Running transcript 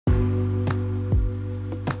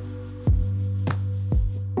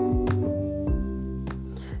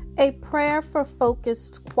A prayer for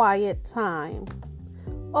focused, quiet time.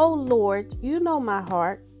 Oh Lord, you know my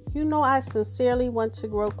heart. You know I sincerely want to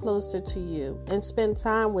grow closer to you and spend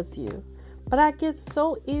time with you. But I get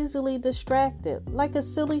so easily distracted. Like a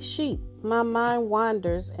silly sheep, my mind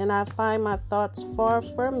wanders and I find my thoughts far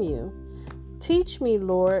from you. Teach me,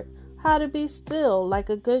 Lord, how to be still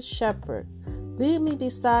like a good shepherd. Lead me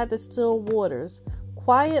beside the still waters.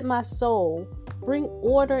 Quiet my soul. Bring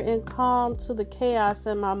order and calm to the chaos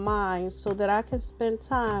in my mind so that I can spend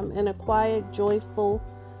time in a quiet, joyful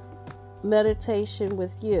meditation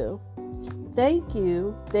with you. Thank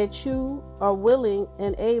you that you are willing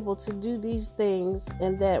and able to do these things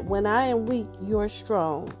and that when I am weak, you are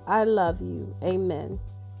strong. I love you. Amen.